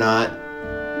added in or not.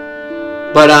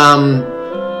 But,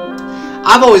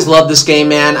 I've always loved this game,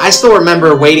 man. I still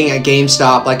remember waiting at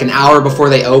GameStop like an hour before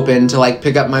they opened to like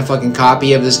pick up my fucking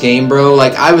copy of this game, bro.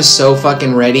 Like, I was so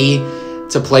fucking ready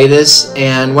to play this.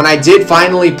 And when I did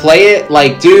finally play it,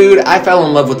 like, dude, I fell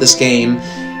in love with this game.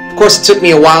 Of course, it took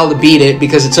me a while to beat it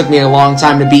because it took me a long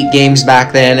time to beat games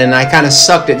back then. And I kind of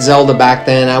sucked at Zelda back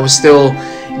then. I was still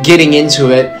getting into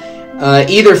it.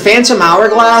 Either Phantom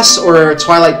Hourglass or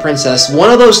Twilight Princess. One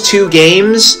of those two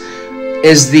games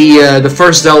is the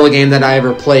first Zelda game that I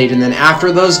ever played, and then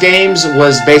after those games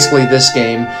was basically this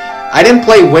game. I didn't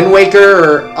play Wind Waker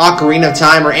or Ocarina of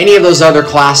Time or any of those other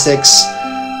classics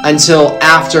until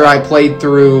after I played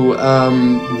through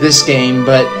this game.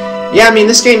 But yeah, I mean,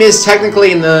 this game is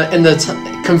technically in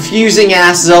the confusing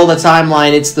ass Zelda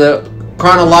timeline.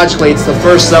 Chronologically, it's the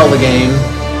first Zelda game.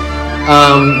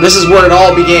 This is where it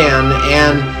all began,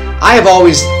 and I have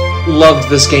always loved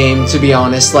this game, to be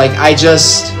honest. Like, I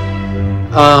just...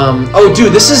 oh,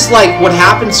 dude, this is like what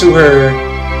happened to her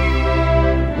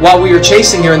while we were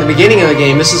chasing her in the beginning of the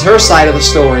game. This is her side of the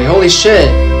story. Holy shit.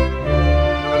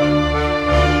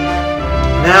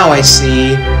 Now I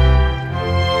see.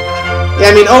 Yeah,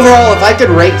 I mean, overall, if I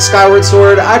could rate Skyward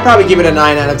Sword, I'd probably give it a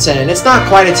 9 out of 10. It's not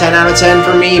quite a 10 out of 10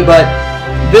 for me, but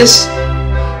this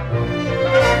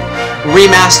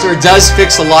remaster does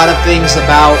fix a lot of things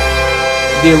about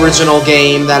the original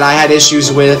game that I had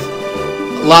issues with.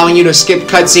 Allowing you to skip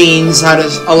cutscenes,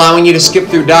 allowing you to skip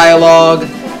through dialogue,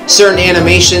 certain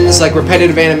animations, like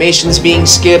repetitive animations being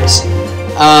skipped.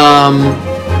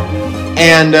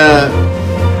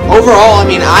 Overall, I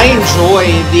mean, I enjoy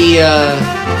the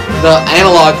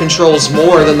analog controls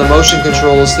more than the motion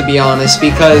controls, to be honest,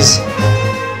 because,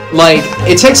 like,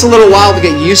 it takes a little while to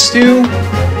get used to.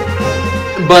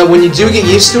 But when you do get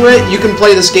used to it, you can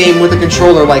play this game with a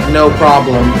controller like no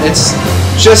problem. It's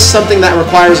just something that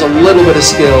requires a little bit of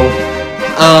skill.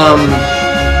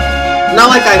 Not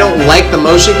like I don't like the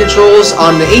motion controls.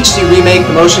 On the HD remake,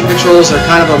 the motion controls are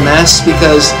kind of a mess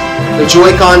because the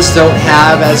Joy-Cons don't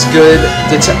have as good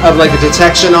of like a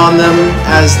detection on them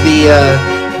as the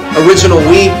original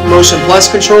Wii Motion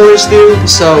Plus controllers do.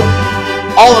 So,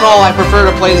 all in all, I prefer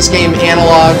to play this game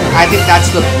analog. I think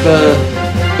that's the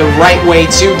right way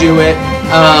to do it.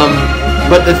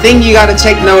 But the thing you gotta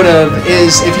take note of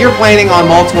is if you're planning on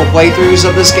multiple playthroughs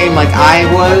of this game like I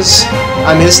was,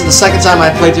 I mean, this is the second time I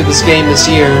played through this game this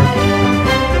year,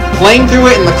 playing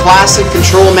through it in the classic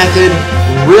control method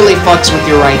really fucks with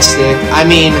your right stick. I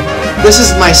mean, this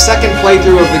is my second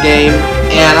playthrough of the game,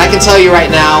 and I can tell you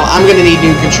right now, I'm gonna need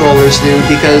new controllers, dude,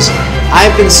 because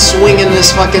I've been swinging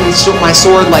my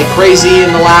sword like crazy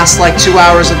in the last like 2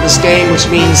 hours of this game, which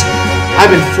means I've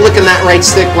been flicking that right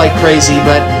stick like crazy.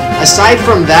 But aside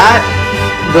from that,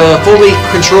 the fully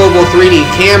controllable 3D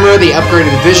camera, the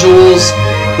upgraded visuals,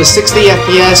 the 60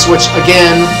 FPS, which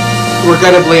again,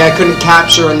 regrettably I couldn't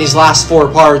capture in these last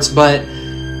 4 parts, but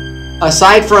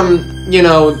aside from,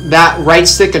 that right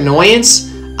stick annoyance,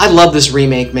 I love this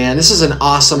remake, man. This is an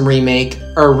awesome remake,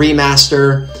 or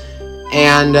remaster,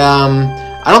 and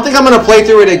I don't think I'm going to play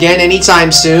through it again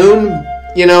anytime soon,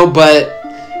 but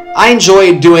I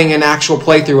enjoyed doing an actual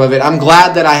playthrough of it. I'm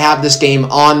glad that I have this game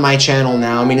on my channel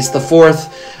now. I mean, it's the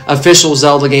 4th official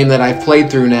Zelda game that I've played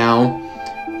through now.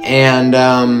 And,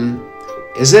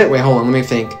 is it? Wait, hold on, let me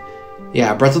think.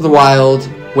 Yeah, Breath of the Wild,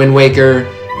 Wind Waker,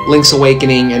 Link's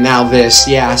Awakening, and now this.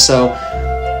 Yeah, so,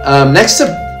 next to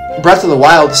Breath of the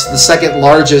Wild, this is the second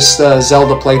largest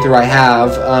Zelda playthrough I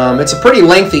have. It's a pretty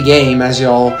lengthy game, as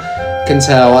y'all can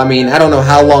tell. I mean, I don't know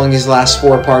how long these last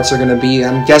 4 parts are going to be.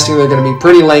 I'm guessing they're going to be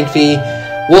pretty lengthy.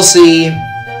 We'll see.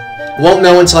 Won't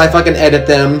know until I fucking edit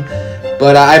them.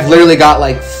 But I've literally got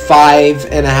like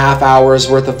 5.5 hours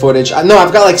worth of footage. No,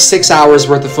 I've got like 6 hours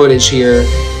worth of footage here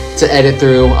to edit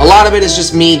through. A lot of it is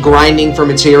just me grinding for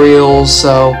materials,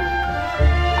 so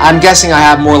I'm guessing I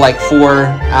have more like 4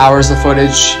 hours of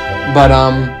footage. But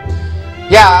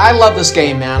yeah, I love this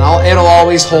game, man. It'll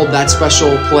always hold that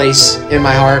special place in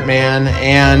my heart, man.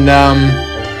 And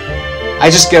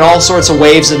I just get all sorts of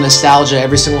waves of nostalgia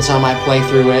every single time I play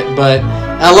through it. But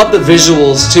I love the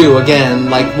visuals too. Again,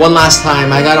 like one last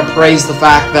time, I gotta praise the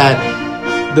fact that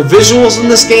the visuals in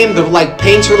this game, the like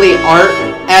painterly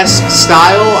art-esque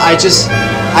style, I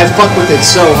fuck with it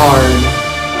so hard.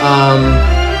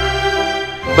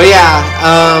 But yeah,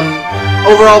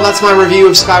 overall that's my review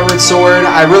of Skyward Sword.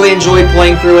 I really enjoyed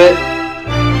playing through it.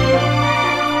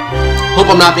 Hope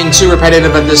I'm not being too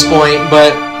repetitive at this point,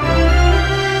 but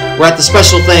we're at the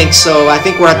special thanks, so I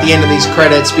think we're at the end of these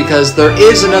credits because there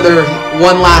is another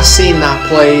one last scene that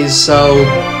plays, so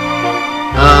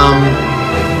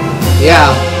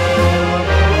yeah.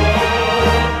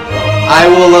 I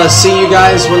will see you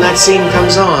guys when that scene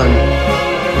comes on.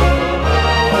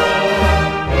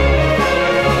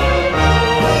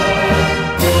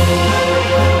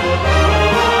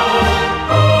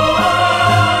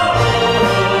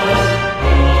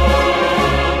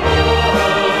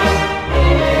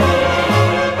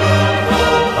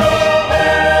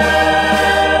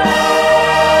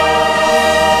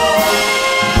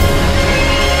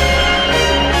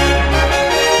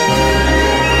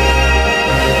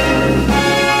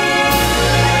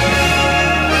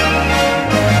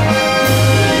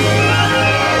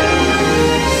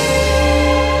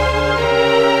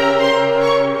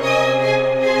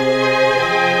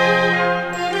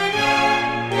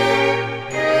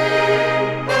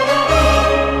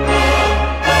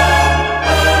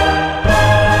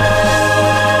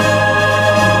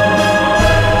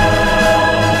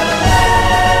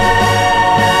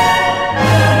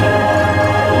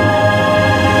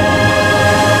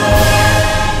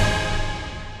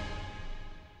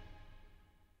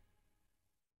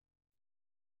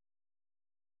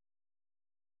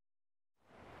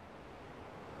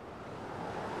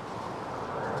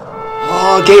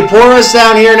 Gapora's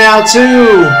down here now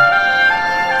too,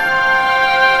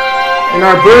 and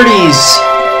our birdies,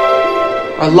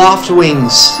 our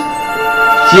loftwings.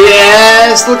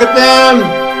 Yes, look at them!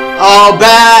 Oh,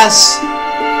 Bass!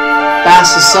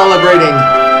 Bass is celebrating.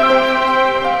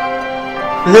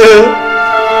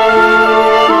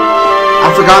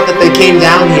 I forgot that they came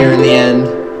down here in the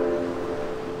end.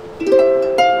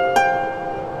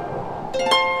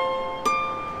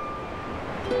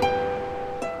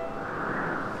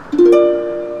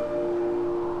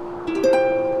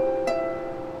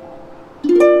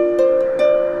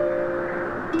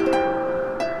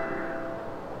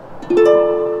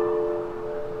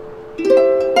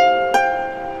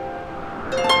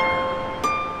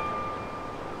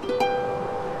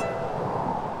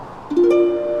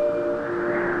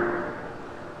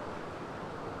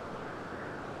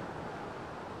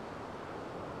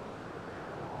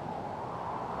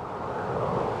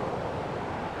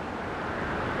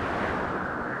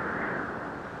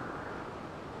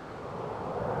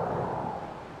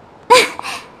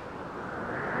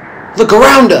 Look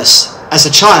around us! As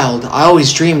a child, I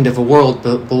always dreamed of a world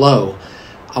below.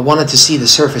 I wanted to see the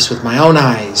surface with my own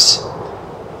eyes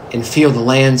and feel the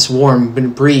land's warm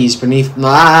breeze beneath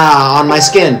on my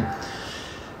skin.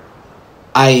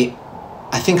 I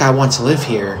think I want to live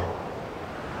here.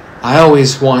 I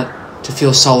always want to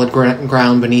feel solid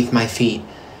ground beneath my feet,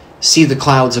 see the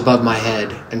clouds above my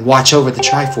head, and watch over the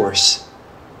Triforce.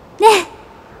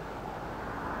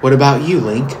 What about you,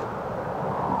 Link?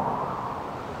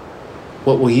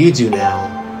 What will you do now?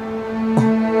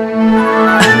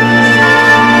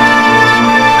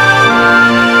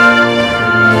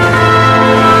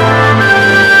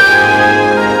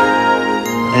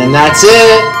 And that's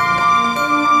it.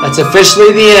 That's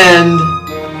officially the end.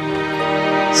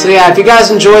 So yeah, if you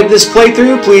guys enjoyed this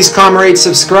playthrough, please comment, rate,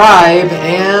 subscribe,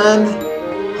 and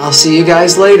I'll see you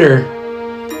guys later.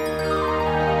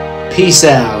 Peace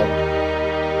out.